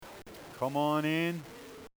Come on in.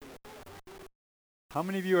 How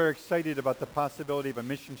many of you are excited about the possibility of a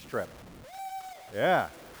mission trip? Yeah.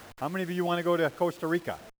 How many of you want to go to Costa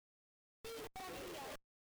Rica?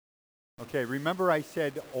 Okay, remember I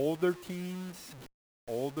said older teens?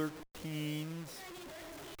 Older teens.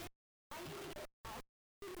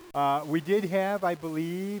 We did have, I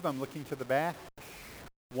believe, I'm looking to the back,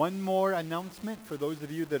 one more announcement for those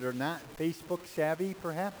of you that are not Facebook savvy,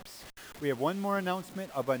 perhaps. We have one more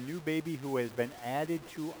announcement of a new baby who has been added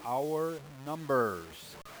to our numbers.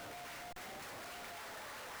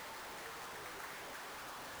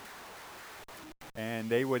 And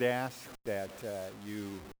they would ask that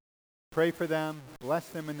you pray for them, bless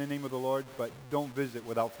them in the name of the Lord, but don't visit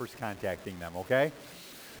without first contacting them, okay?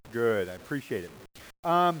 Good, I appreciate it.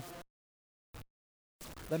 Let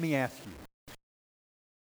me ask you,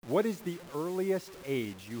 what is the earliest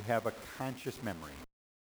age you have a conscious memory?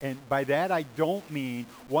 And by that, I don't mean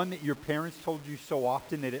one that your parents told you so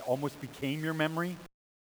often that it almost became your memory,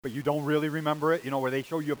 but you don't really remember it, where they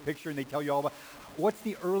show you a picture and they tell you all about. What's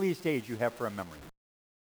the earliest age you have for a memory?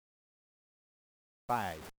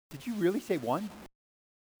 5. Did you really say 1?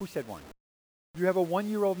 Who said 1? You have a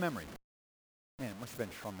 1-year-old memory. Man, it must have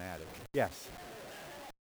been traumatic. Yes.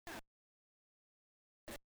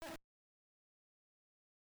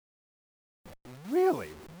 Really?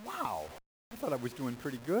 Wow. I thought I was doing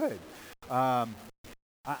pretty good. I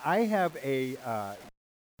have a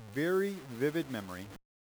very vivid memory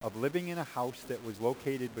of living in a house that was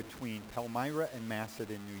located between Palmyra and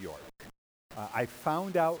Macedon, New York. I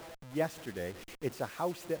found out yesterday it's a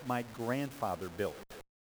house that my grandfather built.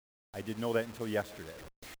 I didn't know that until yesterday.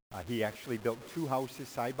 He actually built 2 houses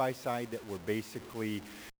side by side that were basically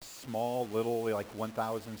small, little, like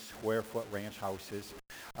 1,000 square foot ranch houses.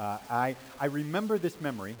 I remember this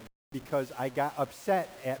memory because I got upset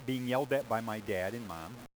at being yelled at by my dad and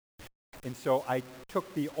mom. And so I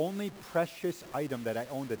took the only precious item that I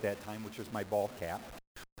owned at that time, which was my ball cap,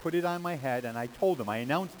 put it on my head, and I told them, I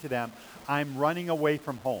announced to them, I'm running away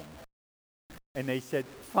from home. And they said,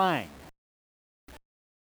 fine.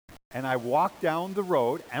 And I walked down the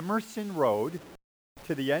road, Emerson Road,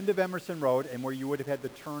 to the end of Emerson Road, and where you would have had to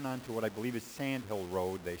turn onto what I believe is Sand Hill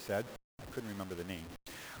Road, they said. I couldn't remember the name.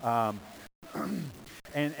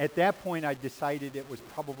 And at that point, I decided it was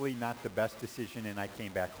probably not the best decision, and I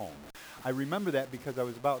came back home. I remember that because I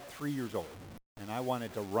was about 3 years old, and I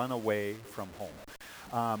wanted to run away from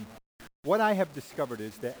home. What I have discovered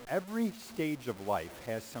is that every stage of life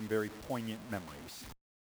has some very poignant memories,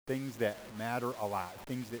 things that matter a lot,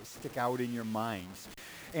 things that stick out in your minds.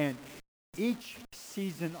 And each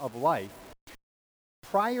season of life,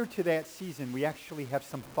 prior to that season, we actually have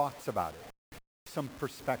some thoughts about it, some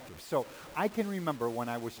perspective. So I can remember when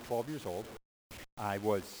I was 12 years old, I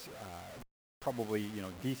was probably,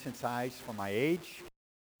 decent size for my age.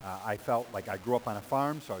 I felt like I grew up on a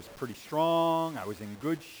farm, so I was pretty strong. I was in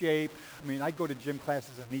good shape. I mean, I'd go to gym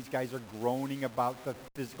classes, and these guys are groaning about the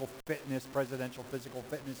presidential physical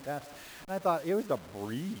fitness test. And I thought, it was a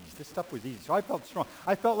breeze. This stuff was easy. So I felt strong.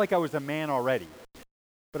 I felt like I was a man already.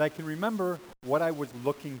 But I can remember what I was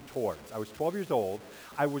looking towards. I was 12 years old.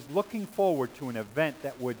 I was looking forward to an event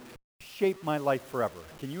that would shape my life forever.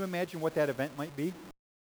 Can you imagine what that event might be?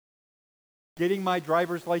 Getting my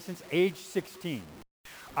driver's license, age 16.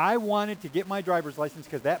 I wanted to get my driver's license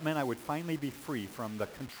because that meant I would finally be free from the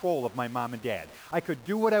control of my mom and dad. I could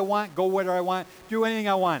do what I want, go where I want, do anything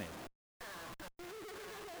I wanted.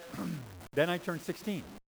 Then I turned 16.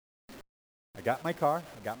 I got my car,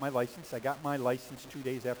 I got my license. I got my license 2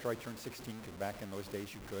 days after I turned 16 because back in those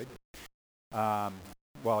days you could.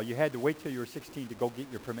 Well, you had to wait till you were 16 to go get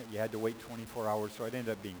your permit. You had to wait 24 hours, so it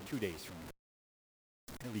ended up being 2 days from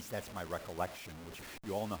at least that's my recollection, which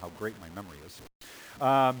you all know how great my memory is.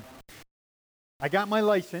 I got my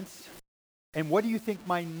license, and what do you think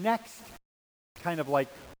my next kind of like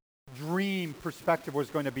dream perspective was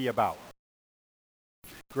going to be about?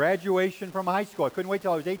 Graduation from high school. I couldn't wait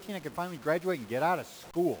till I was 18. I could finally graduate and get out of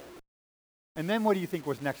school. And then what do you think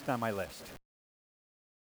was next on my list?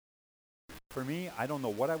 For me, I don't know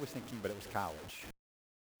what I was thinking, but it was college.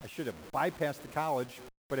 I should have bypassed the college,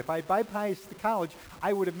 but if I bypassed the college,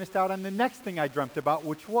 I would have missed out on the next thing I dreamt about,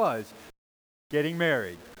 which was getting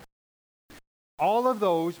married. All of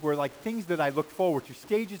those were like things that I looked forward to,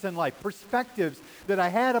 stages in life, perspectives that I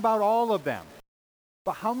had about all of them.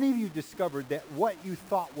 But how many of you discovered that what you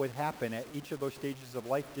thought would happen at each of those stages of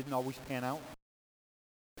life didn't always pan out?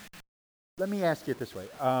 Let me ask you it this way.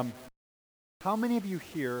 How many of you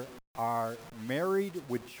here are married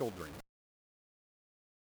with children?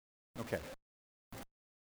 Okay.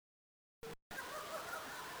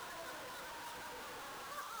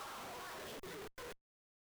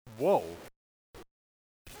 whoa.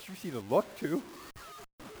 Did you see the look, too?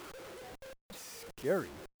 Scary.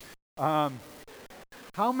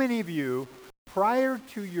 How many of you, prior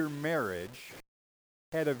to your marriage,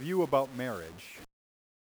 had a view about marriage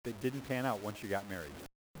that didn't pan out once you got married?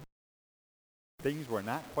 Things were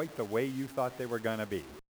not quite the way you thought they were going to be.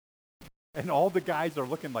 And all the guys are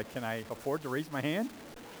looking like, can I afford to raise my hand?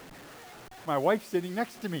 My wife's sitting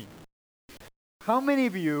next to me. How many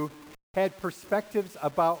of you had perspectives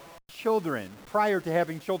about children prior to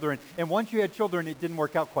having children, and once you had children, it didn't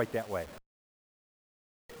work out quite that way?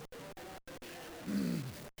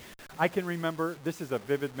 I can remember, this is a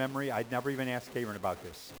vivid memory. I'd never even asked Karen about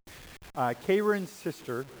this. Karen's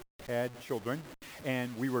sister had children,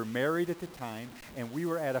 and we were married at the time, and we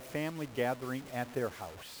were at a family gathering at their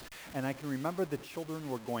house. And I can remember the children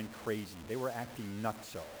were going crazy. They were acting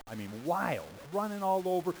nutso. I mean, wild, running all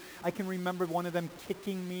over. I can remember one of them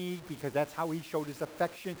kicking me because that's how he showed his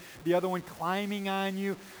affection. The other one climbing on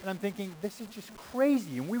you. And I'm thinking, this is just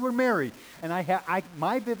crazy. And we were married. And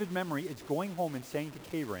my vivid memory is going home and saying to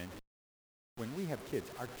Karen, when we have kids,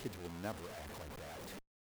 our kids will never act like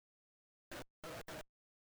that.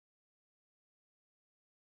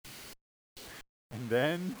 And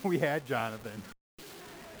then we had Jonathan.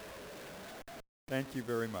 Thank you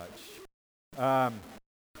very much.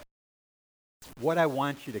 What I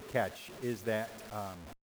want you to catch is that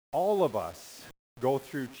all of us go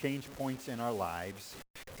through change points in our lives,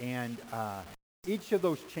 and each of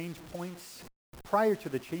those change points, prior to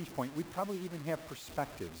the change point, we probably even have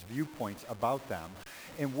perspectives, viewpoints about them.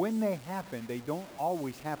 And when they happen, they don't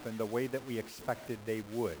always happen the way that we expected they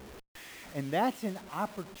would. And that's an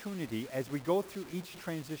opportunity as we go through each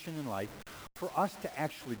transition in life for us to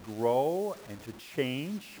actually grow and to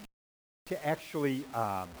change, to actually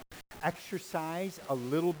exercise a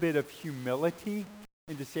little bit of humility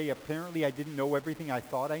and to say, apparently I didn't know everything I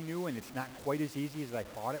thought I knew and it's not quite as easy as I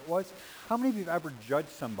thought it was. How many of you have ever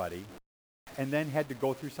judged somebody and then had to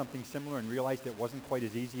go through something similar and realized it wasn't quite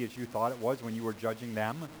as easy as you thought it was when you were judging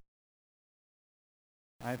them?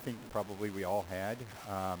 I think probably we all had.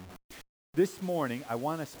 This morning, I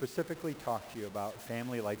want to specifically talk to you about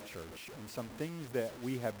Family Life Church and some things that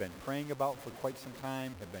we have been praying about for quite some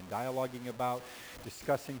time, have been dialoguing about,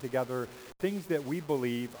 discussing together, things that we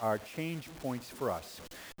believe are change points for us.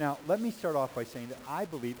 Now, let me start off by saying that I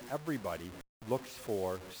believe everybody looks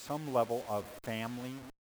for some level of family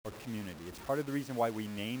or community. It's part of the reason why we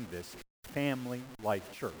named this Family Life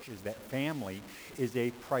Church, is that family is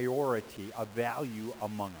a priority, a value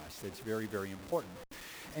among us. It's very, very important.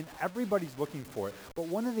 And everybody's looking for it. But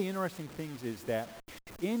one of the interesting things is that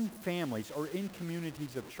in families or in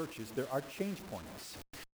communities of churches, there are change points.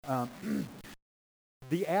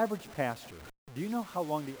 The average pastor, do you know how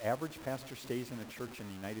long the average pastor stays in a church in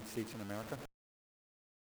the United States of America?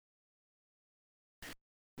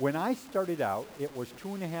 When I started out, it was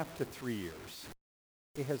 2.5 to 3 years.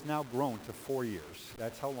 It has now grown to 4 years.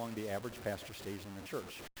 That's how long the average pastor stays in the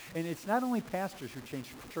church. And it's not only pastors who change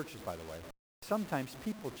churches, by the way. Sometimes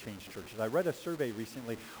people change churches. I read a survey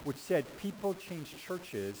recently which said people change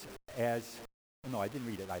churches as, no, I didn't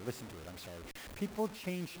read it. I listened to it. I'm sorry. People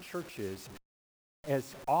change churches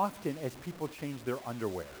as often as people change their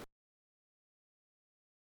underwear.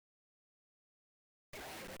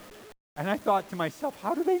 And I thought to myself,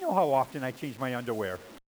 how do they know how often I change my underwear?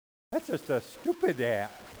 That's just a stupid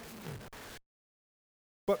act.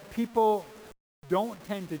 But people don't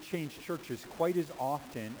tend to change churches quite as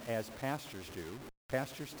often as pastors do.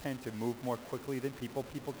 Pastors tend to move more quickly than people.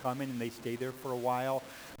 People come in and they stay there for a while.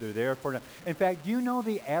 They're there for... In fact, do you know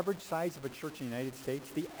the average size of a church in the United States?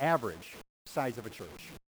 The average size of a church.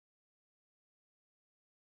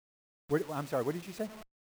 I'm sorry, what did you say?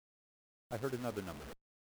 I heard another number.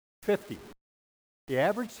 50. The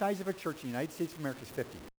average size of a church in the United States of America is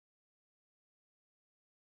 50.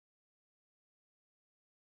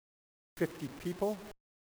 50 people,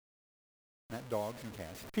 not dogs and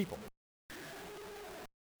cats, people.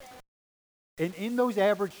 And in those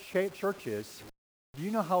average churches, do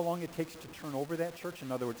you know how long it takes to turn over that church?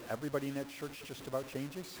 In other words, everybody in that church just about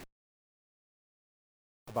changes?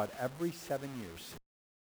 About every 7 years,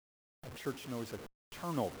 a church knows a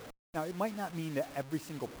turnover. Now, it might not mean that every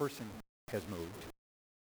single person has moved,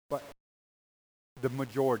 but the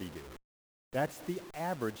majority do. That's the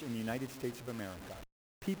average in the United States of America.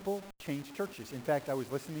 People change churches. In fact, I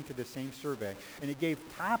was listening to the same survey, and it gave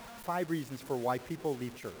top 5 reasons for why people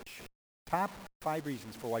leave church. Top 5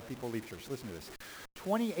 reasons for why people leave church. Listen to this.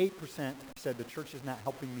 28% said the church is not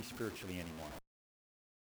helping me spiritually anymore,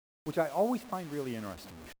 which I always find really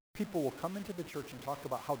interesting. People will come into the church and talk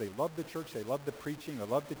about how they love the church, they love the preaching, they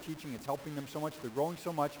love the teaching, it's helping them so much, they're growing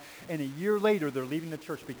so much, and a year later they're leaving the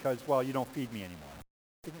church because, well, you don't feed me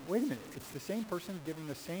anymore. Wait a minute, it's the same person giving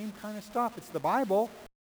the same kind of stuff. It's the Bible.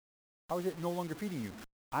 How is it no longer feeding you?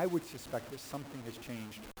 I would suspect that something has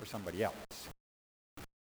changed for somebody else.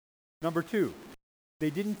 Number 2,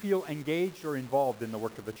 they didn't feel engaged or involved in the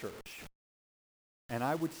work of the church. And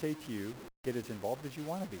I would say to you, get as involved as you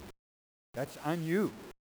want to be. That's on you.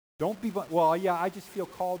 Don't be, well, yeah, I just feel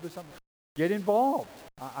called to something. Get involved.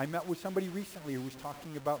 I met with somebody recently who was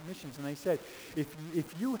talking about missions, and I said,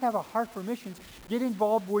 if you have a heart for missions, get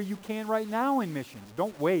involved where you can right now in missions.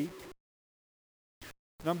 Don't wait.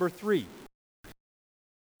 Number 3,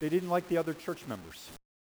 they didn't like the other church members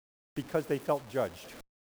because they felt judged.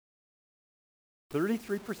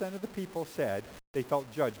 33% of the people said they felt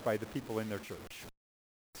judged by the people in their church,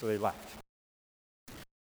 so they left.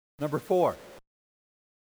 Number 4,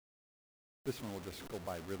 this one will just go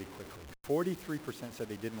by really quickly. 43% said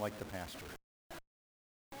they didn't like the pastor.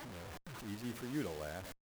 It's easy for you to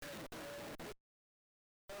laugh.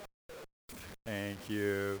 Thank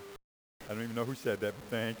you. I don't even know who said that, but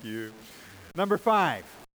thank you. Number 5,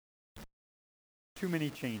 too many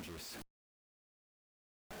changes.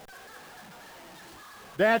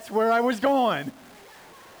 That's where I was going.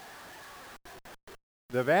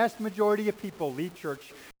 The vast majority of people leave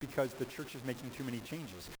church because the church is making too many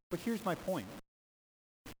changes. But here's my point.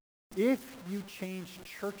 If you change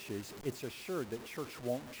churches, it's assured that church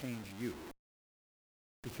won't change you.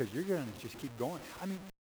 Because you're going to just keep going. I mean,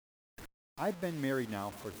 I've been married now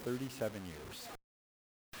for 37 years.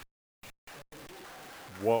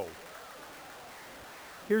 Whoa.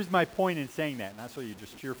 Here's my point in saying that, not so you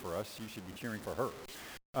just cheer for us. You should be cheering for her.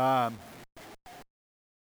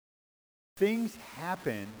 Things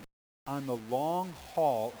happen on the long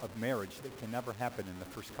haul of marriage that can never happen in the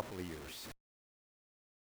first couple of years.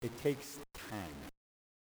 It takes time.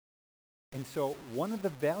 And so one of the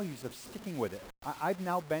values of sticking with it, I've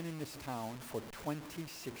now been in this town for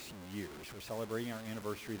 26 years. We're celebrating our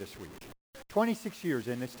anniversary this week. 26 years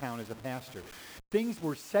in this town as a pastor. Things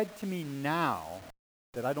were said to me now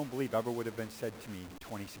that I don't believe ever would have been said to me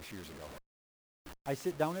 26 years ago. I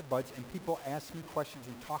sit down at Bud's and people ask me questions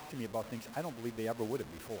and talk to me about things I don't believe they ever would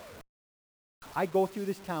have before. I go through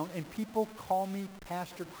this town and people call me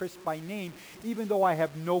Pastor Chris by name, even though I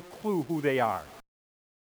have no clue who they are.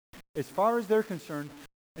 As far as they're concerned,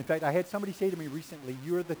 in fact, I had somebody say to me recently,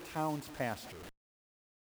 "You're the town's pastor,"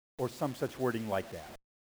 or some such wording like that.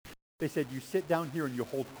 They said, "You sit down here and you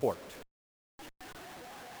hold court."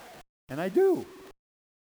 And I do.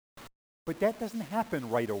 But that doesn't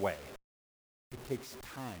happen right away. It takes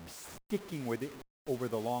time, sticking with it over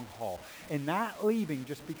the long haul, and not leaving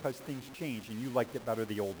just because things change and you liked it better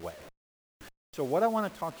the old way. So what I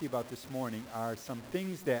want to talk to you about this morning are some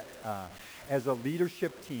things that, as a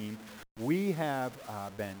leadership team, we have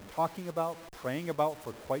been talking about, praying about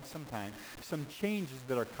for quite some time, some changes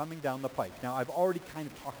that are coming down the pike. Now, I've already kind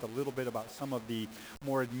of talked a little bit about some of the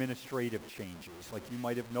more administrative changes, like you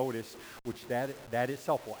might have noticed, which that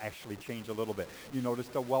itself will actually change a little bit. You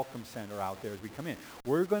noticed a welcome center out there as we come in.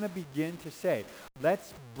 We're going to begin to say,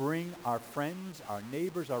 let's bring our friends, our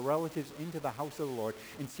neighbors, our relatives into the house of the Lord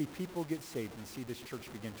and see people get saved and see this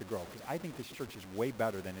church begin to grow. Because I think this church is way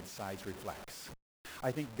better than its size reflects.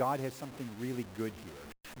 I think God has something really good here.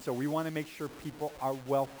 And so we want to make sure people are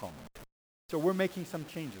welcomed. So we're making some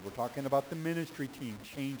changes. We're talking about the ministry team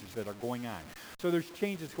changes that are going on. So there's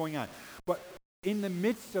changes going on. But in the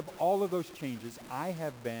midst of all of those changes, I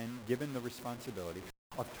have been given the responsibility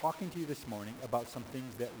of talking to you this morning about some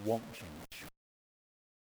things that won't change.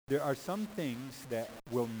 There are some things that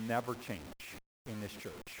will never change in this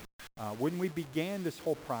church. When we began this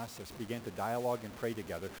whole process, began to dialogue and pray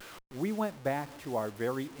together, we went back to our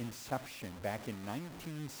very inception back in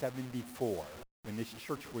 1974 when this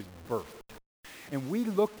church was birthed. And we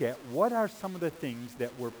looked at what are some of the things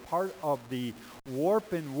that were part of the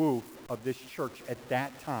warp and woof of this church at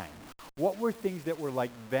that time. What were things that were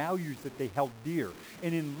like values that they held dear?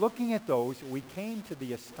 And in looking at those, we came to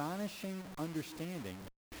the astonishing understanding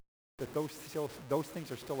that those things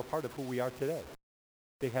are still a part of who we are today.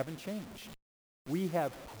 They haven't changed. We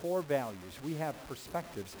have core values. We have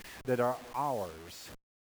perspectives that are ours,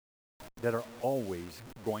 that are always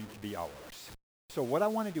going to be ours. So what I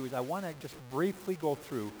want to do is I want to just briefly go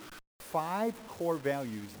through 5 core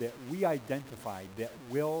values that we identified that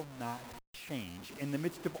will not change in the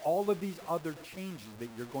midst of all of these other changes that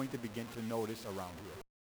you're going to begin to notice around here.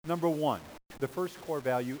 Number 1, the first core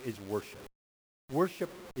value is worship.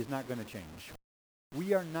 Worship is not going to change.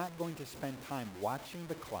 We are not going to spend time watching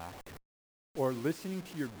the clock, or listening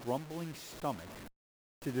to your grumbling stomach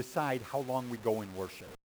to decide how long we go in worship.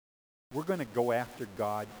 We're going to go after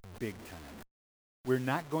God big time. We're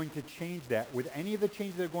not going to change that with any of the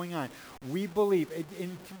changes that are going on. We believe.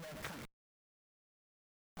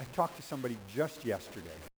 I talked to somebody just yesterday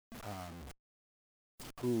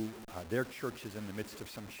who their church is in the midst of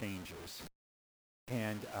some changes.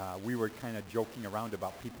 And we were kind of joking around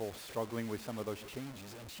about people struggling with some of those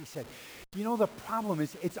changes. And she said, you know, the problem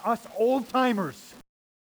is it's us old-timers.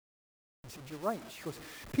 I said, you're right. She goes,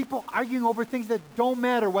 people arguing over things that don't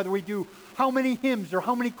matter whether we do how many hymns or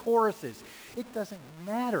how many choruses. It doesn't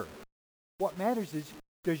matter. What matters is,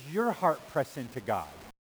 does your heart press into God?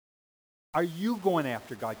 Are you going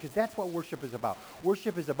after God? Because that's what worship is about.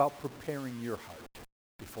 Worship is about preparing your heart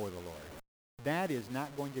before the Lord. That is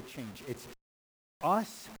not going to change. It's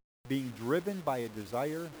us being driven by a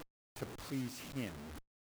desire to please Him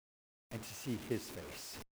and to see His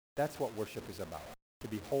face. That's what worship is about, to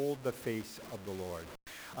behold the face of the Lord.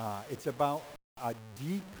 It's about a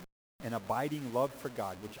deep and abiding love for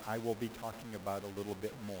God, which I will be talking about a little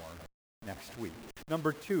bit more next week.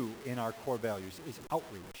 Number 2 in our core values is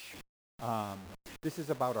outreach. This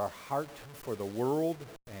is about our heart for the world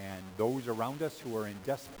and those around us who are in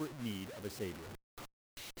desperate need of a Savior.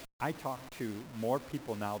 I talk to more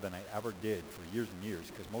people now than I ever did for years and years,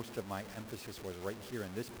 because most of my emphasis was right here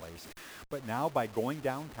in this place. But now by going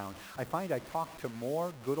downtown, I find I talk to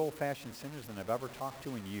more good old-fashioned sinners than I've ever talked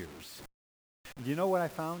to in years. And you know what I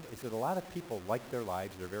found? Is that a lot of people like their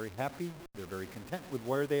lives. They're very happy. They're very content with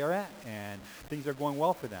where they are at, and things are going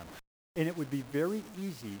well for them. And it would be very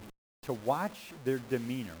easy to watch their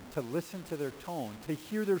demeanor, to listen to their tone, to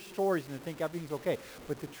hear their stories and to think everything's okay.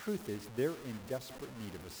 But the truth is, they're in desperate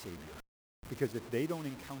need of a Savior. Because if they don't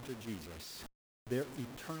encounter Jesus, their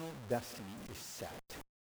eternal destiny is set.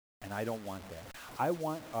 And I don't want that. I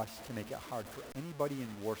want us to make it hard for anybody in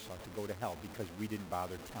Warsaw to go to hell because we didn't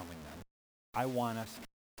bother telling them. I want us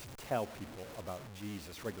to tell people about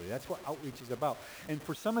Jesus regularly. That's what outreach is about. And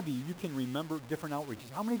for some of you, you can remember different outreaches.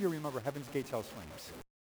 How many of you remember Heaven's Gates, Hell's Flames?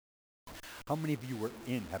 How many of you were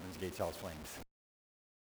in Heaven's Gates, Hell's Flames?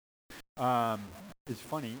 It's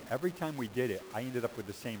funny, every time we did it, I ended up with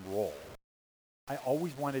the same role. I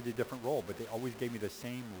always wanted a different role, but they always gave me the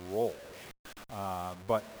same role.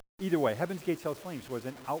 But either way, Heaven's Gates, Hell's Flames was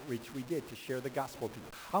an outreach we did to share the gospel to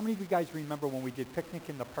people. How many of you guys remember when we did Picnic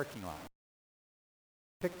in the Parking Lot?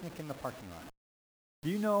 Picnic in the Parking Lot. Do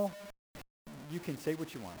you know, you can say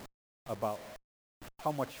what you want about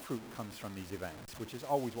how much fruit comes from these events, which is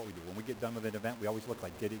always what we do. When we get done with an event, we always look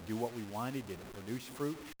like, did it do what we wanted? Did it produce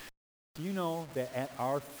fruit? Do you know that at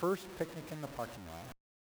our first picnic in the parking lot,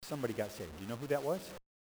 somebody got saved? Do you know who that was?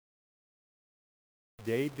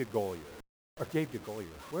 Dave DeGolyer. Or Dave DeGolyer.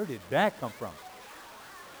 Where did that come from?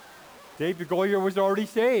 Dave DeGolyer was already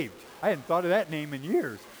saved. I hadn't thought of that name in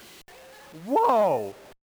years. Whoa!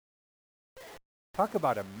 Talk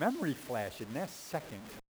about a memory flash in that second.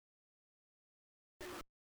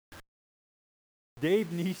 Dave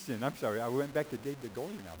Neeson, I'm sorry, I went back to Dave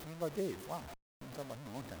DeGolyer now. Thinking about Dave. Wow. I'm talking about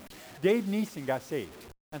him a long time. Dave Neeson got saved.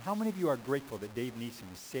 And how many of you are grateful that Dave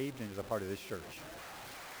Neeson is saved and is a part of this church?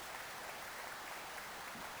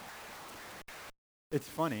 It's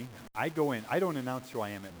funny. I go in. I don't announce who I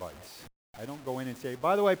am at Bud's. I don't go in and say,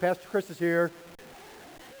 by the way, Pastor Chris is here.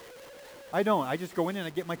 I don't. I just go in and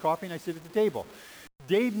I get my coffee and I sit at the table.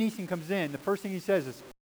 Dave Neeson comes in. The first thing he says is,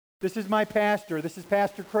 this is my pastor. This is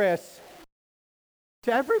Pastor Chris.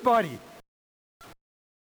 To everybody.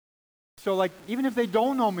 So like, even if they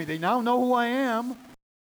don't know me, they now know who I am.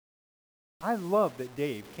 I love that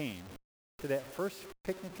Dave came to that first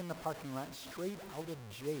picnic in the parking lot straight out of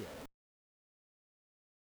jail.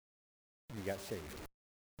 And he got saved.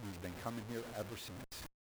 And he's been coming here ever since.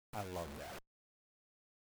 I love that.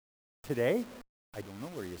 Today, I don't know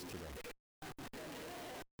where he is today.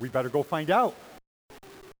 We better go find out.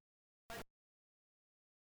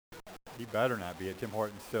 He better not be at Tim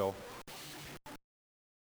Hortons still.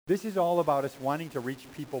 This is all about us wanting to reach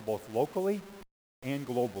people both locally and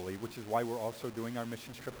globally, which is why we're also doing our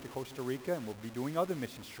mission trip to Costa Rica, and we'll be doing other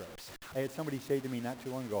mission trips. I had somebody say to me not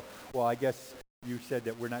too long ago, well, I guess you said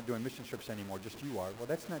that we're not doing mission trips anymore, just you are. Well,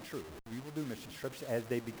 that's not true. We will do mission trips as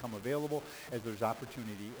they become available, as there's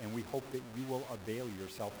opportunity, and we hope that you will avail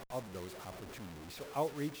yourself of those opportunities. So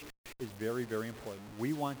outreach is very, very important.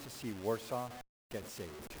 We want to see Warsaw get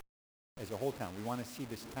saved. As a whole town, we want to see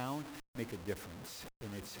this town make a difference in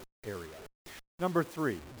its area. Number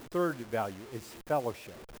 3, third value is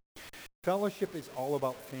fellowship. Fellowship is all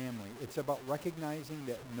about family. It's about recognizing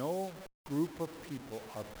that no group of people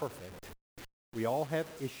are perfect. We all have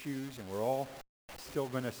issues, and we're all still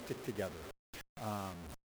going to stick together.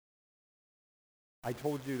 I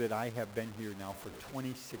told you that I have been here now for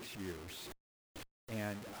 26 years,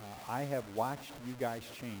 and I have watched you guys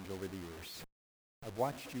change over the years. I've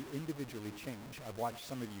watched you individually change. I've watched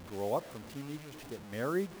some of you grow up from teenagers to get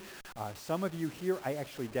married. Some of you here I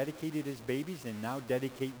actually dedicated as babies and now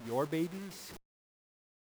dedicate your babies.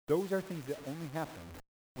 Those are things that only happen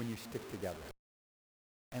when you stick together.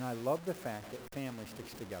 And I love the fact that family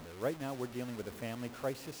sticks together. Right now we're dealing with a family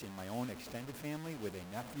crisis in my own extended family with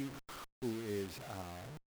a nephew who is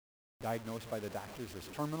diagnosed by the doctors as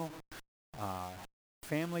terminal.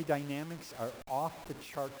 Family dynamics are off the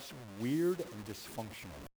charts weird and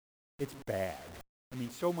dysfunctional. It's bad. I mean,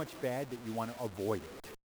 so much bad that you want to avoid it.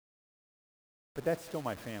 But that's still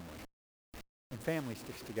my family. And family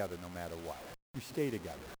sticks together no matter what. You stay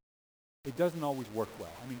together. It doesn't always work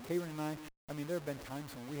well. I mean, Karen and I there have been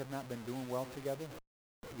times when we have not been doing well together,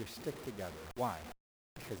 but you stick together. Why?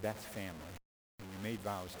 Because that's family. And we made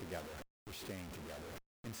vows together. We're staying together.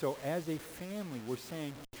 And so as a family, we're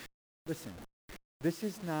saying, listen, this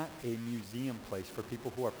is not a museum place for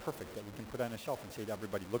people who are perfect that we can put on a shelf and say to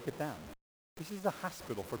everybody, look at them. This is a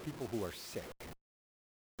hospital for people who are sick,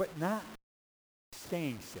 but not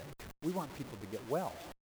staying sick. We want people to get well.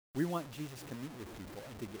 We want Jesus to meet with people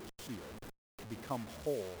and to get healed, to become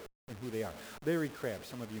whole in who they are. Larry Crabb,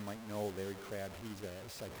 some of you might know Larry Crabb. He's a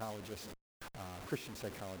psychologist, Christian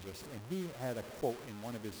psychologist, and he had a quote in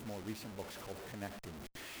one of his more recent books called Connecting.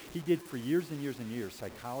 He did for years and years and years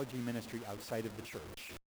psychology ministry outside of the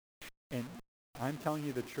church. And I'm telling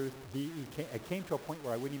you the truth, it came to a point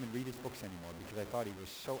where I wouldn't even read his books anymore because I thought he was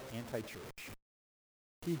so anti-church.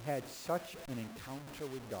 He had such an encounter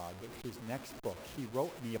with God that his next book, he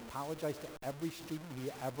wrote and he apologized to every student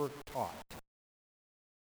he ever taught.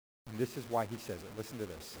 And this is why he says it. Listen to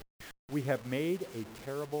this. We have made a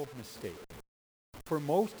terrible mistake. For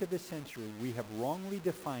most of the century, we have wrongly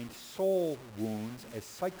defined soul wounds as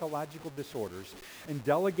psychological disorders and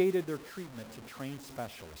delegated their treatment to trained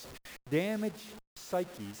specialists. Damaged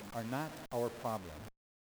psyches are not our problem.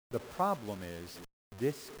 The problem is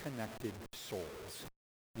disconnected souls.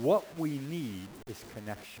 What we need is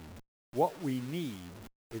connection. What we need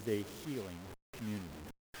is a healing community.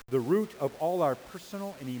 The root of all our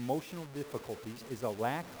personal and emotional difficulties is a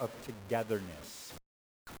lack of togetherness.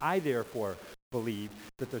 I, therefore, believe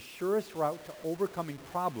that the surest route to overcoming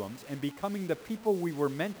problems and becoming the people we were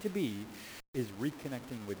meant to be is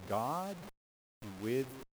reconnecting with God and with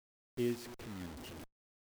his community.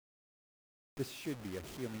 This should be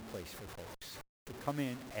a healing place for folks to come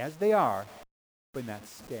in as they are, but not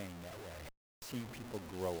staying that way, seeing people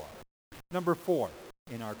grow up. Number 4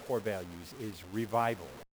 in our core values is revival.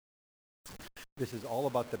 This is all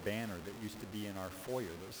about the banner that used to be in our foyer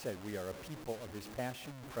that said, we are a people of his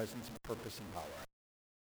passion, presence, purpose, and power.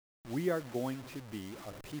 We are going to be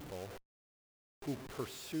a people who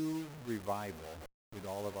pursue revival with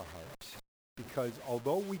all of our hearts. Because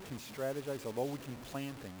although we can strategize, although we can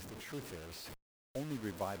plan things, the truth is, only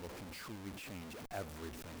revival can truly change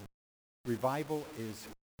everything. Revival is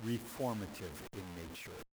reformative in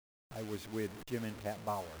nature. I was with Jim and Pat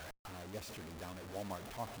Bauer yesterday down at Walmart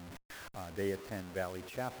talking. They attend Valley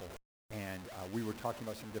Chapel, and we were talking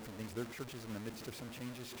about some different things. Their church is in the midst of some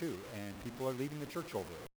changes too, and people are leaving the church over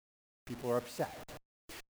it. People are upset.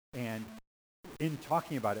 And in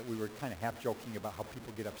talking about it, we were kind of half joking about how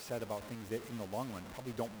people get upset about things that in the long run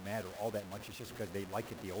probably don't matter all that much. It's just because they like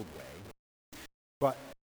it the old way. But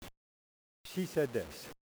she said this.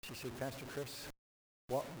 She said, Pastor Chris,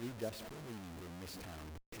 what we desperately need in this town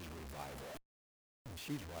is revival. And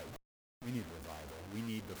she's right. We need revival. We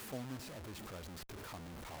need the fullness of his presence to come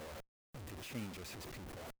in power and to change us as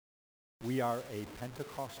people. We are a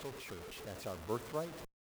Pentecostal church. That's our birthright,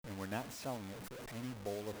 and we're not selling it for any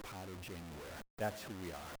bowl of pottage anywhere. That's who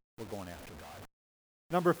we are. We're going after God.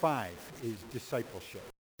 Number 5 is discipleship.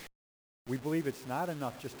 We believe it's not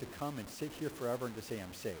enough just to come and sit here forever and to say,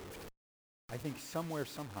 I'm saved. I think somewhere,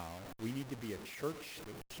 somehow, we need to be a church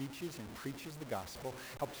that teaches and preaches the gospel,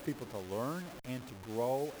 helps people to learn and to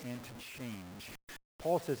grow and to change.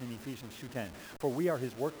 Paul says in Ephesians 2:10, for we are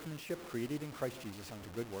his workmanship created in Christ Jesus unto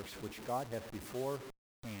good works, which God hath beforehand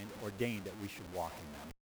ordained that we should walk in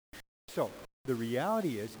them. So the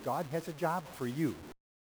reality is God has a job for you.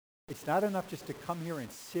 It's not enough just to come here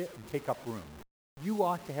and sit and take up room. You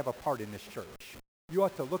ought to have a part in this church. You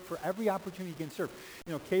ought to look for every opportunity you can serve.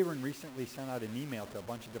 You know, Karen recently sent out an email to a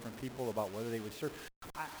bunch of different people about whether they would serve.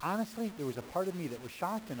 Honestly, there was a part of me that was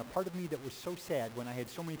shocked and a part of me that was so sad when I had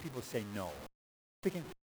so many people say no. Thinking,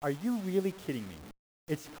 are you really kidding me?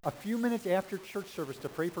 It's a few minutes after church service to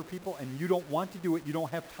pray for people and you don't want to do it. You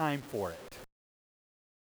don't have time for it.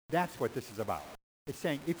 That's what this is about. It's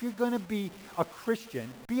saying, if you're going to be a Christian,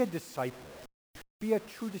 be a disciple. Be a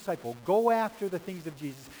true disciple. Go after the things of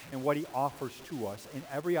Jesus and what he offers to us and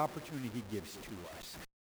every opportunity he gives to us.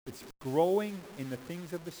 It's growing in the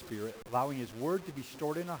things of the Spirit, allowing his word to be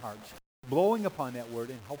stored in our hearts, blowing upon that word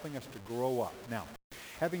and helping us to grow up. Now,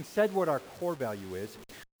 having said what our core value is,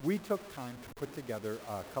 we took time to put together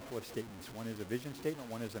a couple of statements. One is a vision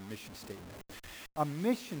statement, one is a mission statement. A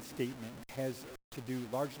mission statement has to do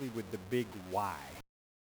largely with the big why.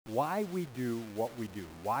 Why we do what we do,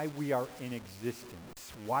 why we are in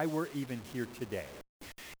existence, why we're even here today.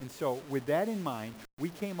 And so with that in mind, we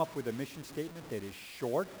came up with a mission statement that is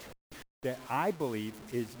short, that I believe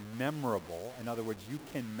is memorable. In other words, you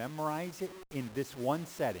can memorize it in this one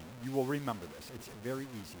setting. You will remember this. It's very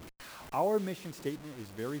easy. Our mission statement is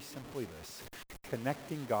very simply this: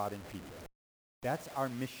 connecting God and people. That's our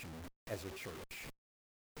mission as a church,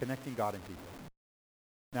 connecting God and people.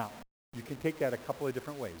 Now, you can take that a couple of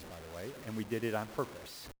different ways, by the way, and we did it on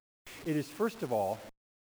purpose. It is, first of all,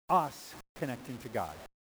 us connecting to God.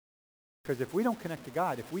 Because if we don't connect to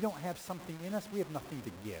God, if we don't have something in us, we have nothing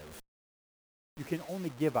to give. You can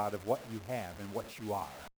only give out of what you have and what you are.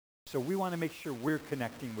 So we want to make sure we're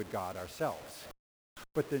connecting with God ourselves.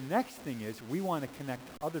 But the next thing is we want to connect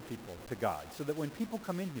other people to God, so that when people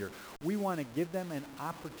come in here, we want to give them an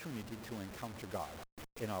opportunity to encounter God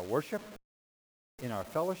in our worship, in our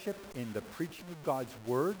fellowship, in the preaching of God's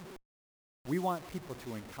word. We want people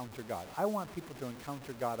to encounter God. I want people to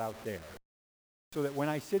encounter God out there. So that when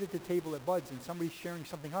I sit at the table at Bud's and somebody's sharing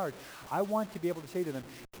something hard, I want to be able to say to them,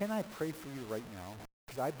 can I pray for you right now?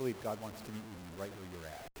 Because I believe God wants to meet with you right where you're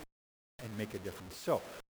at and make a difference. So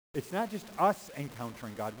it's not just us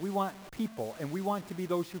encountering God. We want people, and we want to be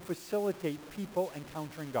those who facilitate people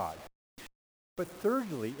encountering God. But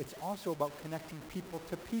thirdly, it's also about connecting people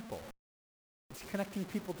to people. It's connecting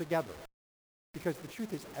people together. Because the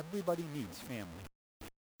truth is, everybody needs family.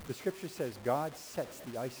 The scripture says God sets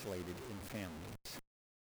the isolated in families.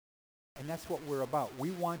 And that's what we're about.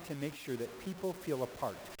 We want to make sure that people feel a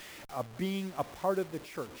part, being a part of the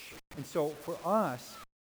church. And so for us,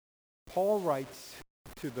 Paul writes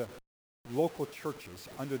to the local churches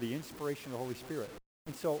under the inspiration of the Holy Spirit.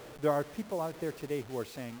 And so there are people out there today who are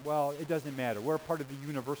saying, well, it doesn't matter. We're a part of the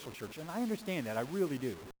universal church. And I understand that. I really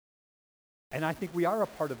do. And I think we are a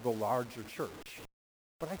part of the larger church.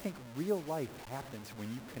 But I think real life happens when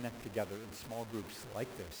you connect together in small groups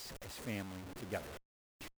like this as family together.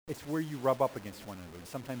 It's where you rub up against one another.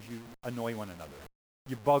 Sometimes you annoy one another.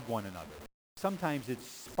 You bug one another. Sometimes it's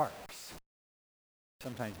sparks.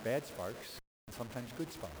 Sometimes bad sparks, and sometimes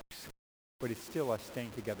good sparks. But it's still us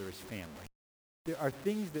staying together as family. There are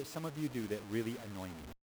things that some of you do that really annoy me.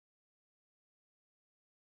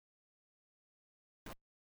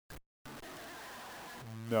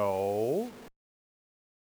 No.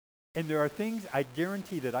 And there are things I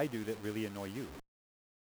guarantee that I do that really annoy you,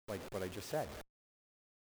 like what I just said.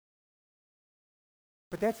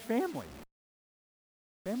 But that's family.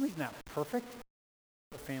 Family's not perfect,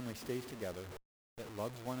 but family stays together, that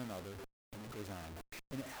loves one another, and it goes on.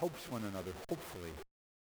 And it helps one another, hopefully,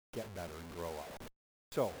 get better and grow up.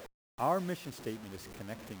 So, our mission statement is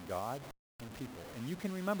connecting God and people. And you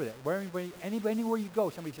can remember that. Anywhere you go,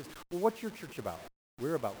 somebody says, well, what's your church about?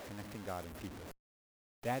 We're about connecting God and people.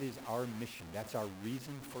 That is our mission. That's our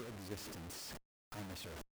reason for existence on this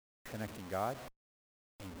earth. Connecting God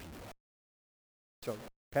and people. So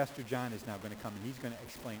Pastor John is now going to come and he's going to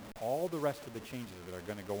explain all the rest of the changes that are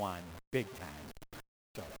going to go on big time.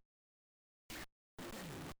 So.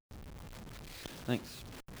 Thanks.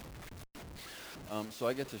 So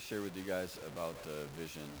I get to share with you guys about the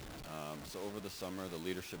vision. So over the summer, the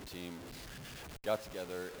leadership team got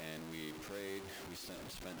together and we prayed. We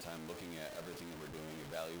spent time looking at everything that we're doing,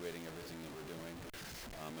 evaluating everything that we're doing,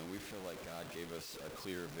 and we feel like God gave us a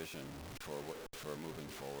clear vision for moving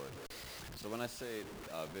forward. So when I say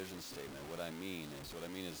vision statement, what I mean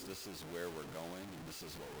is this is where we're going and this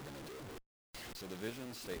is what we're going to do. So the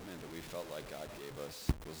vision statement that we felt like God gave us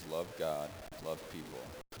was love God, love people,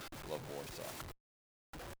 love Warsaw.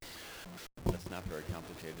 That's not very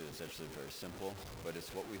complicated. It's actually very simple, but it's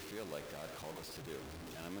what we feel like God called us to do.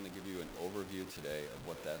 And I'm going to give you an overview today of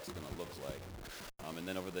what that's going to look like. And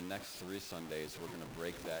then over the next 3 Sundays, we're going to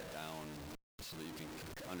break that down so that you can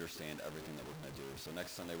understand everything that we're going to do. So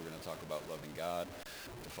next Sunday, we're going to talk about loving God.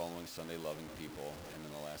 The following Sunday, loving people. And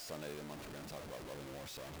then the last Sunday of the month, we're going to talk about loving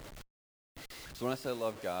Warsaw. So when I say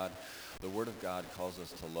love God, the Word of God calls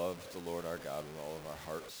us to love the Lord our God with all of our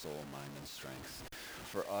heart, soul, mind, and strength.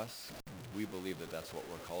 For us, we believe that that's what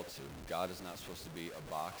we're called to. God is not supposed to be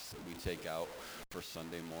a box that we take out for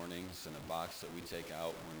Sunday mornings and a box that we take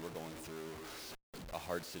out when we're going through a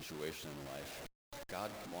hard situation in life.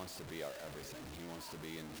 God wants to be our everything. He wants to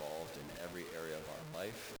be involved in every area of our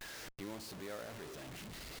life. He wants to be our everything.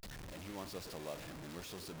 And he wants us to love him. And we're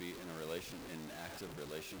supposed to be in an active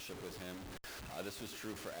relationship with him. This was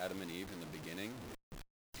true for Adam and Eve in the beginning.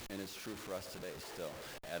 And it's true for us today still.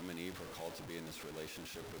 Adam and Eve were called to be in this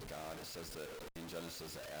relationship with God. It says that in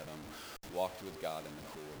Genesis that Adam walked with God in the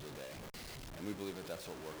cool of the day. And we believe that that's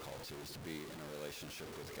what we're called to, is to be in a relationship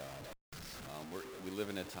with God. We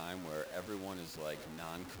live in a time where everyone is like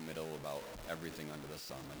non-committal about everything under the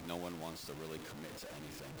sun. Like no one wants to really commit to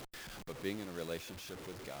anything. But being in a relationship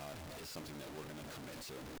with God is something that we're going to commit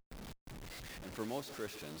to. And for most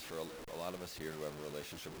Christians, for a lot of us here who have a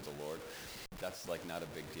relationship with the Lord, that's like not a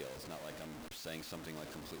big deal. It's not like I'm saying something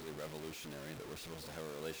like completely revolutionary that we're supposed to have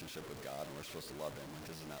a relationship with God and we're supposed to love him. Like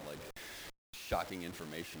this is not like shocking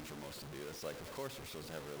information for most of you. It's like, of course we're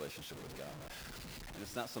supposed to have a relationship with God. And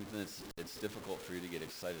it's not something it's difficult for you to get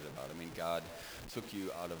excited about. I mean, God took you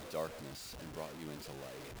out of darkness and brought you into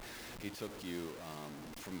light. He took you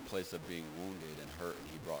from a place of being wounded and hurt, and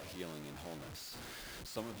he brought healing and wholeness.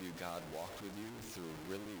 Some of you, God walked with you through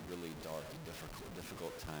really, really dark and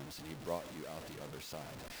difficult times, and he brought you out the other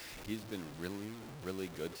side. He's been really, really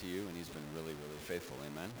good to you, and he's been really, really faithful.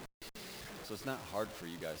 Amen? So it's not hard for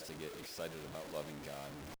you guys to get excited about loving God.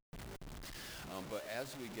 But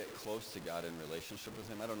as we get close to God in relationship with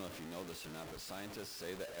him, I don't know if you know this or not, but scientists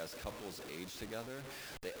say that as couples age together,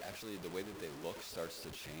 the way that they look starts to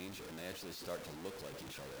change, and they actually start to look like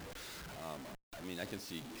each other. I mean, I can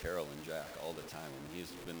see Carol and Jack all the time. I mean,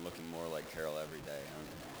 he's been looking more like Carol every day.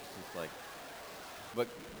 It's like, but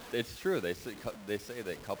it's true. They say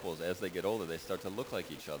that couples, as they get older, they start to look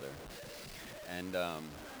like each other. And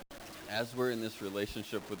as we're in this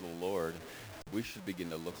relationship with the Lord, we should begin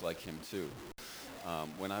to look like him too.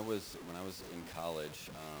 When I was in college,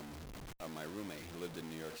 my roommate, he lived in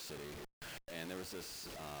New York City, and there was this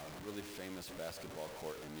really famous basketball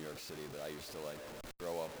court in New York City that I used to like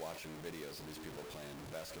grow up watching videos of these people playing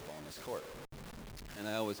basketball on this court. And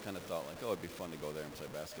I always kind of thought like, oh, it'd be fun to go there and play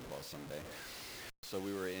basketball someday. So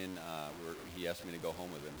he asked me to go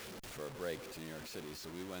home with him for a break to New York City. So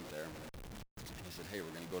we went there, and he said, hey,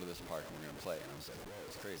 we're going to go to this park and we're going to play. And I was like, whoa,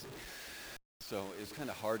 it's crazy. So it was kind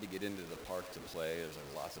of hard to get into the park to play. There's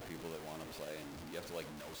like lots of people that want to play, and you have to like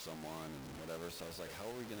know someone and whatever. So I was like, how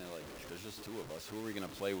are we gonna there's just two of us. Who are we gonna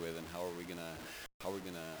play with, and how are we gonna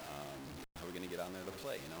get on there to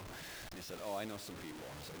play? You know? And he said, oh, I know some people.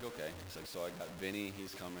 I was like, okay. He's like, so I got Vinny.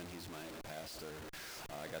 He's coming. He's my pastor.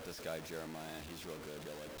 I got this guy Jeremiah. He's real good.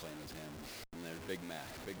 I like playing with him. And there's Big Mac.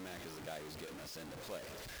 Big Mac is the guy who's getting us in to play.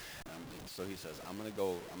 So he says, I'm going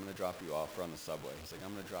to drop you off. We're on the subway. He's like,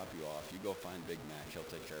 I'm going to drop you off. You go find Big Mac. He'll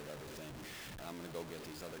take care of everything. And I'm going to go get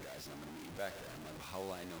these other guys, and I'm going to meet you back there. I'm like, how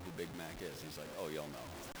will I know who Big Mac is? He's like, oh, you'll know.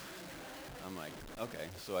 I'm like, okay.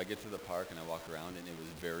 So I get to the park, and I walk around, and it was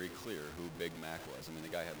very clear who Big Mac was. I mean,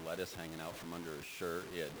 the guy had lettuce hanging out from under his shirt.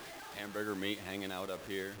 He had hamburger meat hanging out up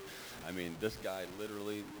here. I mean, this guy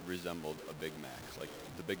literally resembled a Big Mac, like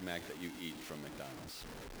the Big Mac that you eat from McDonald's.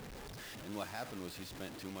 And what happened was he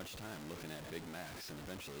spent too much time looking at Big Macs, and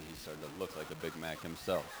eventually he started to look like a Big Mac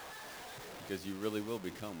himself. Because you really will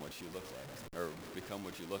become what you look like, or become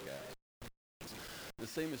what you look at. The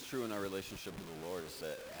same is true in our relationship with the Lord, is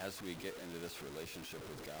that as we get into this relationship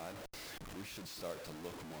with God, we should start to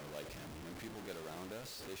look more like him. When people get around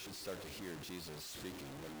us, they should start to hear Jesus speaking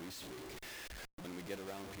when we speak. When we get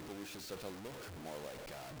around people, we should start to look more like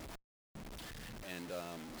God. And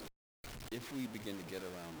if we begin to get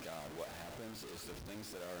around God, what happens is the things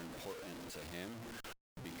that are important to him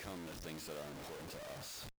become the things that are important to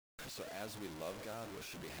us. So as we love God, what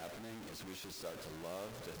should be happening is we should start to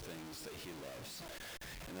love the things that he loves.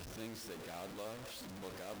 And the things that God loves,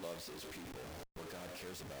 what God loves is people. What God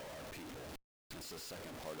cares about are people. That's the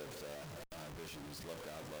second part of the vision, is love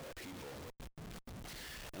God, love people.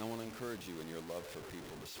 And I want to encourage you in your love for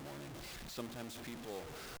people this morning. Sometimes people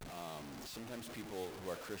who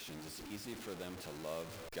are Christians, it's easy for them to love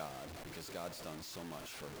God because God's done so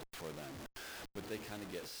much for them. But they kind of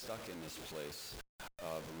get stuck in this place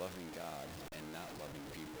of loving God and not loving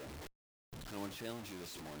people. And I want to challenge you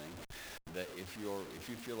this morning that if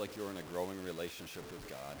you feel like you're in a growing relationship with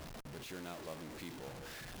God, but you're not loving people,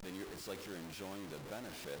 then it's like you're enjoying the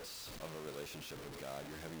benefits of a relationship with God.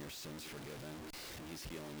 You're having your sins forgiven, and he's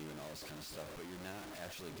healing you and all this kind of stuff, but you're not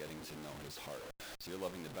actually getting to know his heart. So you're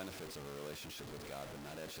loving the benefits of a relationship with God, but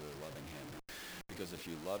not actually loving him. Because if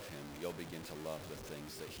you love him, you'll begin to love the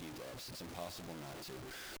things that he loves. It's impossible not to.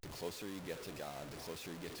 The closer you get to God, the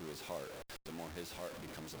closer you get to his heart, the more his heart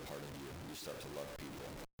becomes a part of you, and you start to love people.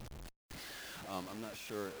 I'm not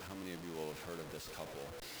sure how many of you will have heard of this couple,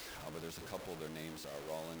 but there's a couple. Their names are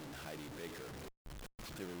Roland and Heidi Baker.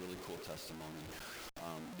 They have a really cool testimony.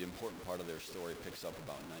 The important part of their story picks up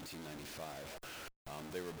about 1995.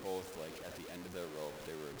 They were both like at the end of their rope.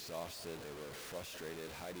 They were exhausted. They were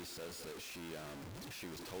frustrated. Heidi says that she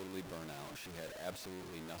was totally burnt out. She had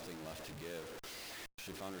absolutely nothing left to give.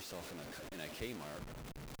 She found herself in a Kmart,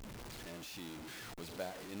 and she was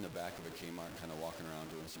back in the back of a Kmart, kind of walking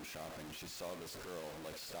around doing some shopping. She saw this girl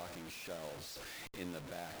like stocking shelves in the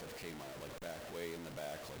back of Kmart, like way in the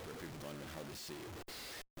back, like where people don't even hardly see you.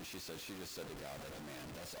 And she just said to God, like, man,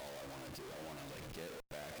 that's all I want to do. I want to like get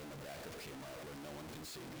back in the back of Kmart where no one can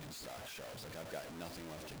see me and stock shelves. Like, I've got nothing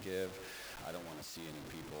left to give. I don't want to see any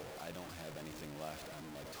people. I don't have anything left. I'm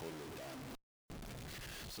like totally done.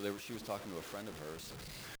 So she was talking to a friend of hers,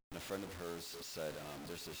 and a friend of hers said,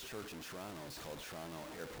 there's this church in Toronto. It's called Toronto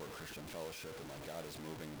Airport Christian Fellowship, and like God is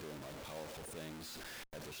moving, doing like powerful things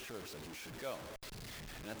at this church. Like, you should go.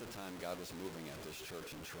 And at the time, God was moving at this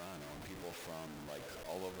church in Toronto, and people from like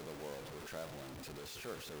all over the world were traveling to this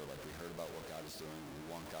church. They were like, we heard about what God is doing.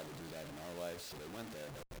 We want God to do that in our lives. So they went there.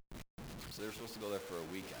 So they were supposed to go there for a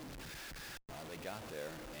weekend. They got there,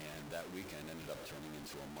 and that weekend ended up turning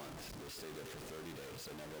into a month. They stayed there for 30 days.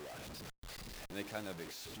 They never left. And they kind of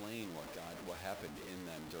explained what happened in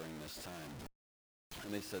them during this time.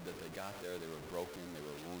 And they said that they got there, they were broken, they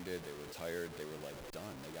were wounded, they were tired, they were like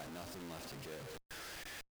done. They got nothing left to give.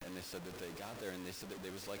 And they said that they got there, and they said that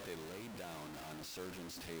it was like they laid down on a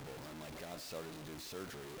surgeon's table, and like God started to do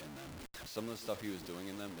surgery in them. Some of the stuff he was doing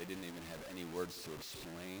in them, they didn't even have any words to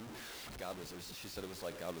explain. She said it was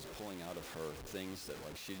like God was pulling out of her things that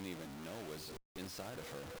like she didn't even know was inside of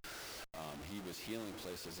her. He was healing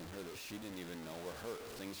places in her that she didn't even know were hurt.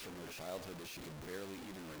 Things from her childhood that she could barely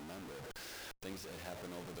even remember. Things that had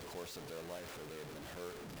happened over the course of their life where they had been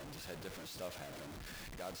hurt and just had different stuff happen.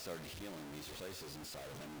 God started healing these places inside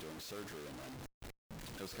of them, doing surgery in them.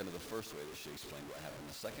 That was kind of the first way that she explained what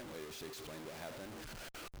happened. The second way that she explained what happened,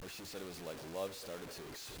 where she said it was like love started to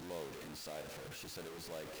explode inside of her. She said it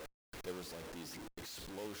was like there was like these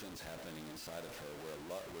explosions happening inside of her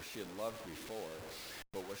where she had loved before,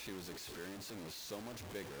 but what she was experiencing was so much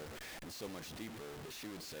bigger and so much deeper that she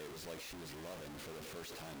would say it was like she was loving for the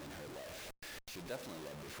first time in her life. She had definitely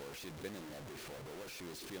loved before. She had been in love before, but what she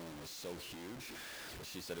was feeling was so huge that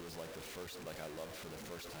she said it was like I loved for the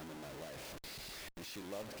first time in my life. And she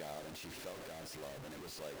loved God, and she felt God's love, and it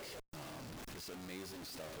was like this amazing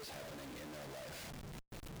stuff was happening in their life.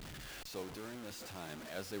 So during this time,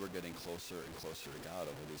 as they were getting closer and closer to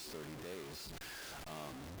God over these 30 days,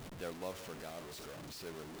 their love for God was growing. So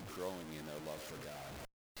they were growing in their love for God.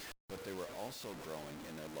 But they were also growing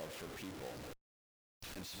in their love for people.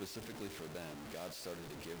 And specifically for them, God started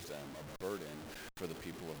to give them a burden for the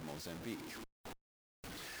people of Mozambique.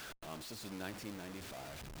 So this was 1995.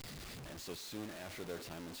 And so soon after their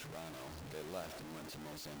time in Toronto, they left and went to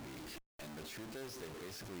Mozambique. And the truth is, they've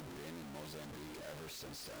basically been in Mozambique ever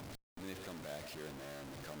since then. I mean, they've come back here and there, and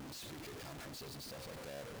they come and speak at conferences and stuff like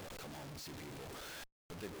that, or come home and see people.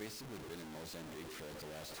 But they've basically been in Mozambique for like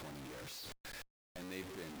the last 20 years. And they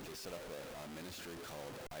set up a ministry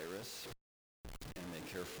called Iris, and they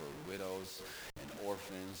care for widows and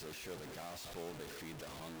orphans. They share the gospel. They feed the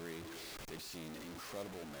hungry. They've seen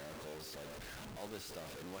incredible miracles, like all this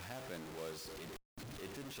stuff. And what happened was it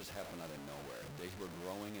didn't just happen out of nowhere. They were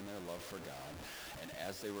growing in their love for God, and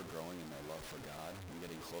as they were growing in their love for God and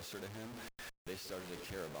getting closer to him, they started to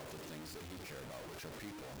care about the things that he cared about, which are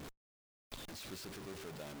people. And specifically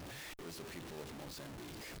for them, it was the people of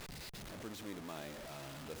Mozambique. That brings me to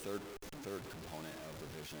the third component of the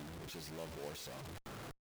vision, which is Love Warsaw.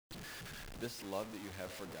 This love that you have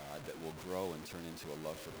for God that will grow and turn into a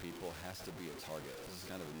love for people has to be a target. This is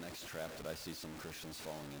kind of the next trap that I see some Christians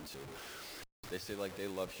falling into. They say like they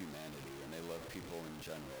love humanity and they love people in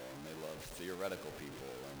general and they love theoretical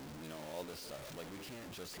people and, all this stuff. Like, we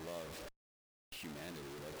can't just love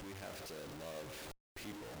humanity. Like, we have to love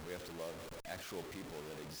people. We have to love actual people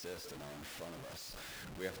that exist and are in front of us.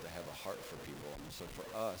 We have to have a heart for people. And so for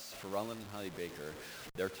us, for Roland and Heidi Baker,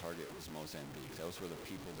 their target was Mozambique. Those were the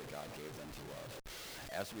people that God gave them to love.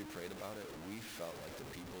 As we prayed about it, we felt like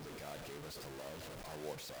the people that God gave us to love are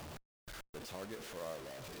Warsaw. The target for our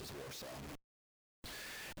love is Warsaw.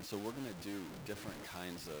 And so we're going to do different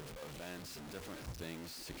kinds of events and different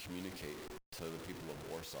things to communicate to to the people of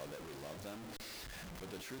Warsaw that we love them.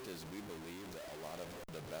 But the truth is, we believe that a lot of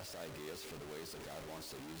the best ideas for the ways that God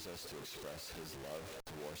wants to use us to express his love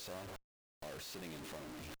to Warsaw are sitting in front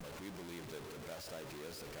of me. Like, we believe that the best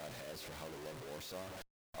ideas that God has for how to love Warsaw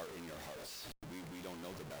are in your hearts. We don't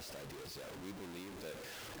know the best ideas yet. We believe that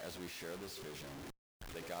as we share this vision,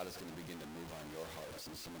 that God is going to begin to move on your hearts,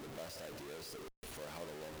 and some of the best ideas for how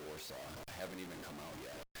to love Warsaw haven't even come out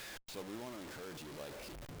yet. So we want to encourage you,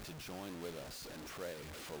 to join with us and pray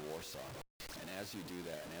for Warsaw. And as you do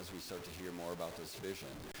that, and as we start to hear more about this vision,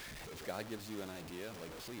 if God gives you an idea,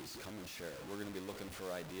 please come and share it. We're going to be looking for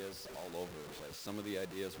ideas all over the place. Some of the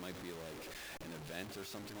ideas might be like an event or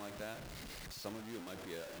something like that. Some of you, it might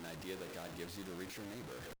be an idea that God gives you to reach your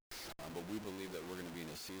neighbor. But we believe that we're going to be in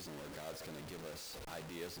a season where God's going to give us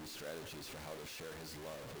ideas and strategies for how to share his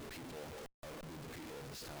love with the people of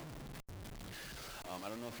this town. I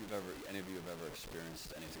don't know if any of you have ever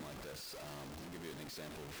experienced anything like this. I'll give you an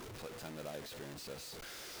example of the time that I experienced this.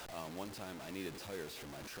 One time I needed tires for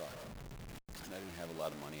my truck, and I didn't have a lot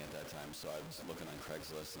of money at that time, so I was looking on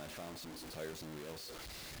Craigslist, and I found some tires and wheels.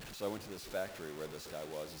 So I went to this factory where this guy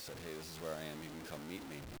was and said, hey, this is where I am. You can come meet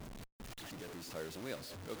me and get these tires and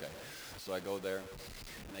wheels. Okay. So I go there,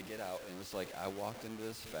 and I get out, and it's like I walked into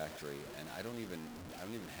this factory, and I don't even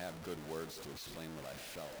have good words to explain what I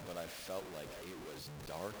felt, but I felt like it was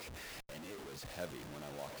dark and it was heavy when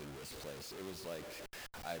I walked into this place. It was like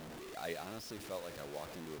I honestly felt like I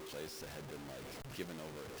walked into a place that had been given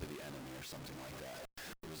over to the enemy or something like that.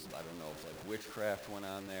 It was, I don't know if witchcraft went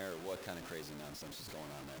on there or what kind of crazy nonsense was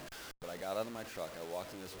going on there. But I got out of my truck, I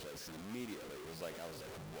walked in this place, and immediately it was I was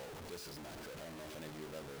like, whoa, this is not good. I don't know if any of you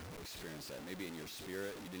have ever experienced that. Maybe in your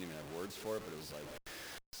spirit, you didn't even have words for it, but it was like,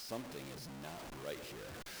 something is not right here.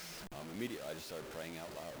 Immediately, I just started praying out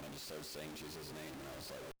loud, and I just started saying Jesus' name, and I was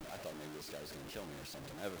like, I thought maybe this guy was going to kill me or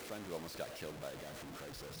something. I have a friend who almost got killed by a guy from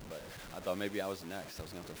Craigslist, but I thought maybe I was next. I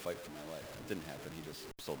was going to have to fight for my life. It didn't happen. He just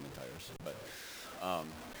sold me tires.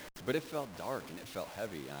 But it felt dark, and it felt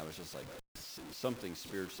heavy, and I was just like, something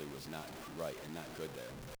spiritually was not right and not good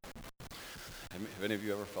there. Have any of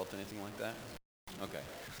you ever felt anything like that? Okay.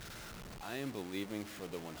 I am believing for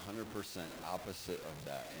the 100% opposite of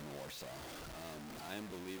that in Warsaw. I am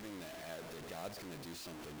believing that God's going to do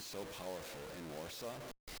something so powerful in Warsaw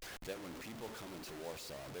that when people come into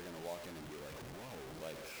Warsaw, they're going to walk in and be like,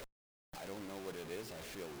 whoa, I don't know what it is. I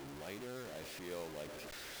feel lighter. I feel like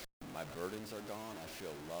my burdens are gone. I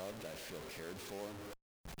feel loved. I feel cared for.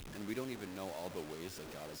 And we don't even know all the ways that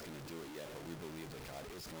God is going to do it yet, but we believe that God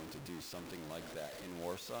is going to do something like that in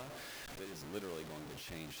Warsaw that is literally going to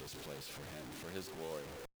change this place for him, for his glory.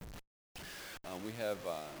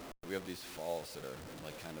 We have these falls that are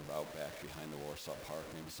kind of out back behind the Warsaw Park.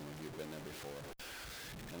 Maybe some of you have been there before.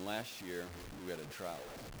 And last year we had a drought,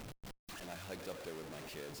 and I hiked up there with my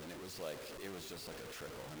kids, and it was just like a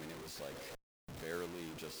trickle. I mean, it was barely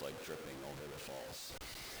just dripping over the falls.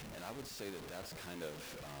 And I would say that that's kind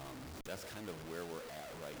of where we're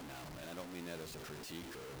at right now. And I don't mean that as a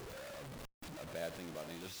critique or a bad thing about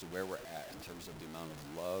it. Just where we're at in terms of the amount of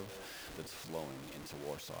love that's flowing into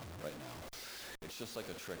Warsaw right now. It's just like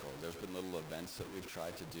a trickle. There's been little events that we've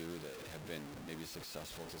tried to do that have been maybe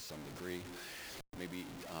successful to some degree. Maybe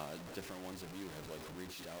different ones of you have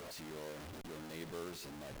reached out to your neighbors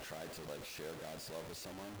and tried to share God's love with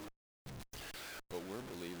someone. But we're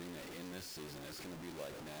believing that in this season, it's going to be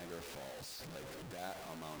like Niagara Falls, that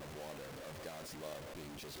amount of water of God's love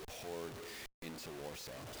being just poured into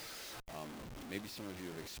Warsaw. Maybe some of you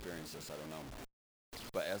have experienced this, I don't know.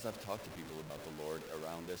 But as I've talked to people about the Lord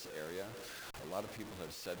around this area, a lot of people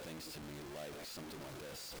have said things to me something like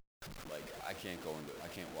this. I can't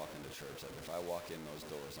walk into church. If I walk in those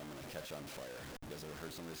doors, I'm going to catch on fire. You guys ever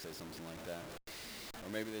heard somebody say something like that? Or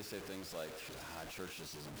maybe they say things like, church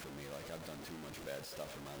just isn't for me. I've done too much bad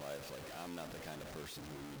stuff in my life. I'm not the kind of person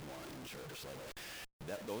who you'd want in church.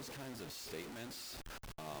 Those kinds of statements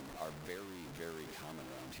are very, very common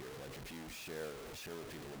around here. If you share with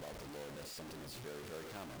people about the Lord, that's something that's very, very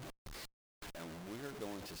common. And we're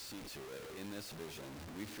going to see to it in this vision.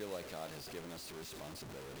 We feel like God has given us the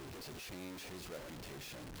responsibility to change his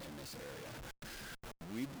reputation in this area.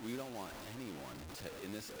 We don't want anyone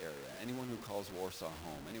in this area, anyone who calls Warsaw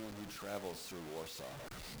home, anyone who travels through Warsaw,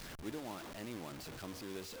 we don't want anyone to come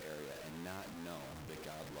through this area and not know that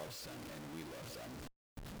God loves them and we love them.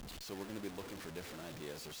 So we're going to be looking for different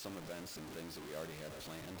ideas. There's some events and things that we already have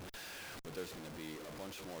planned, but there's going to be a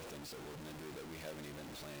bunch more things that we're going to do that we haven't even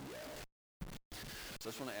planned yet. So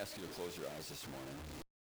I just want to ask you to close your eyes this morning.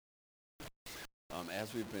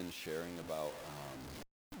 As we've been sharing about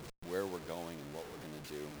where we're going and what we're going to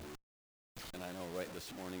do, and I know right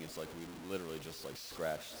this morning, it's like we literally just like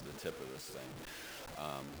scratched the tip of this thing.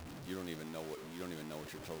 You don't even know what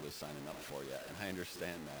you're totally signing up for yet, and I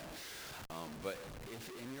understand that. But if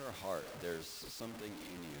in your heart there's something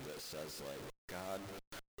in you that says like, God,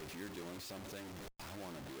 if you're doing something, I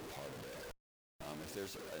want to be a part of it. If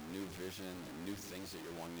there's a new vision, new things that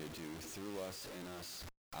you're wanting to do through us, in us,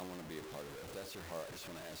 I want to be a part of it. If that's your heart, I just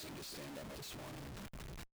want to ask you to stand up this morning.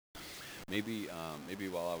 Maybe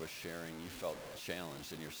while I was sharing, you felt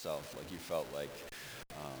challenged in yourself, like you felt like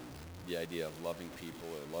the idea of loving people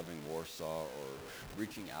or loving Warsaw or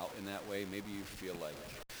reaching out in that way. Maybe you feel like,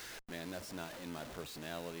 man, that's not in my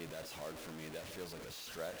personality. That's hard for me. That feels like a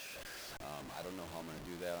stretch. I don't know how I'm going to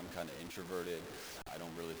do that. I'm kind of introverted. I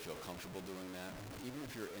don't really feel comfortable doing that. Even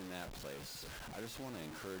if you're in that place, I just want to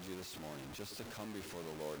encourage you this morning just to come before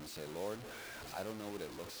the Lord and say, Lord, I don't know what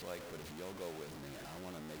it looks like, but if you'll go with me, I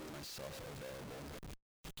want to make myself available.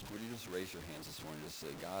 Would you just raise your hands this morning and just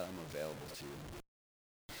say, God, I'm available to you.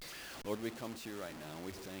 Lord, we come to you right now, and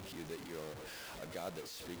we thank you that you're a God that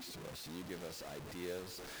speaks to us, and you give us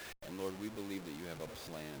ideas. And Lord, we believe that you have a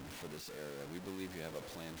plan for this area. We believe you have a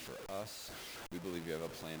plan for us. We believe you have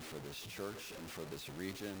a plan for this church and for this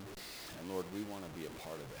region. And Lord, we want to be a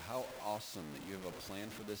part of it. How awesome that you have a plan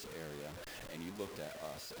for this area, and you looked at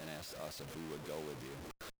us and asked us if we would go with you.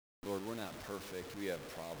 Lord, we're not perfect. We have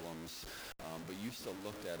problems. But you still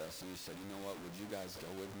looked at us and you said, you know what, would you guys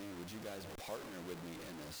go with me? Would you guys partner with me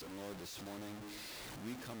in this? And Lord, this morning,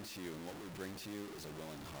 we come to you, and what we bring to you is a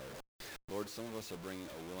willing heart. Lord, some of us are bringing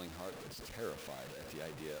a willing heart that's terrified at the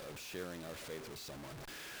idea of sharing our faith with someone.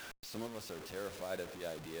 Some of us are terrified at the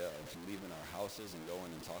idea of leaving our houses and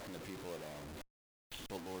going and talking to people at all.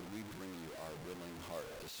 But Lord, we bring you our willing heart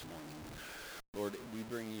this morning. Lord, we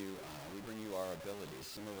bring you our abilities.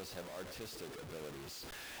 Some of us have artistic abilities.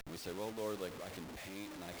 And we say, well, Lord, like I can paint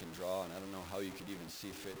and I can draw, and I don't know how you could even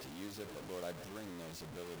see fit to use it, but Lord, I bring those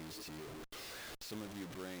abilities to you. Some of you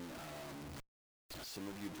bring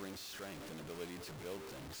strength and ability to build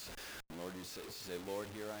things. And Lord, you say, Lord,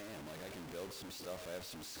 here I am. Like I can build some stuff. I have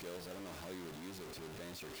some skills. I don't know how you would use it to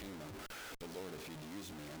advance your kingdom. But Lord, if you'd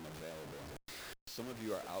use me, I'm available. Some of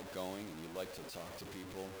you are outgoing and you like to talk to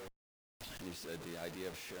people. And you said the idea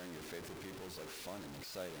of sharing your faith with people is like fun and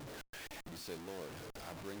exciting. And you say, Lord,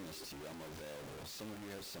 I bring this to you. I'm available. Some of you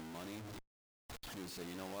have some money. You would say,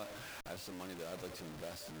 you know what? I have some money that I'd like to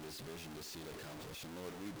invest in this vision to see it accomplished. And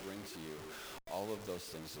Lord, we bring to you all of those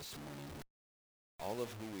things this morning. All of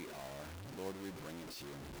who we are, Lord, we bring it to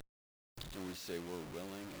you. And we say we're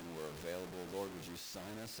willing and we're available. Lord, would you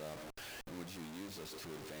sign us up? And would you use us to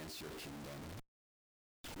advance your kingdom?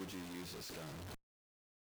 Would you use us, God?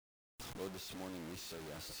 Lord, this morning we say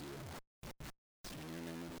yes to you. In your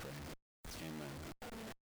name we pray. Amen.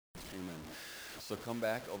 Amen. So come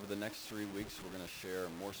back over the next 3 weeks. We're going to share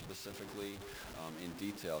more specifically in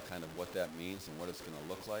detail kind of what that means and what it's going to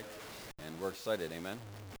look like. And we're excited. Amen.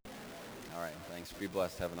 All right. Thanks. Be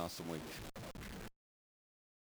blessed. Have an awesome week.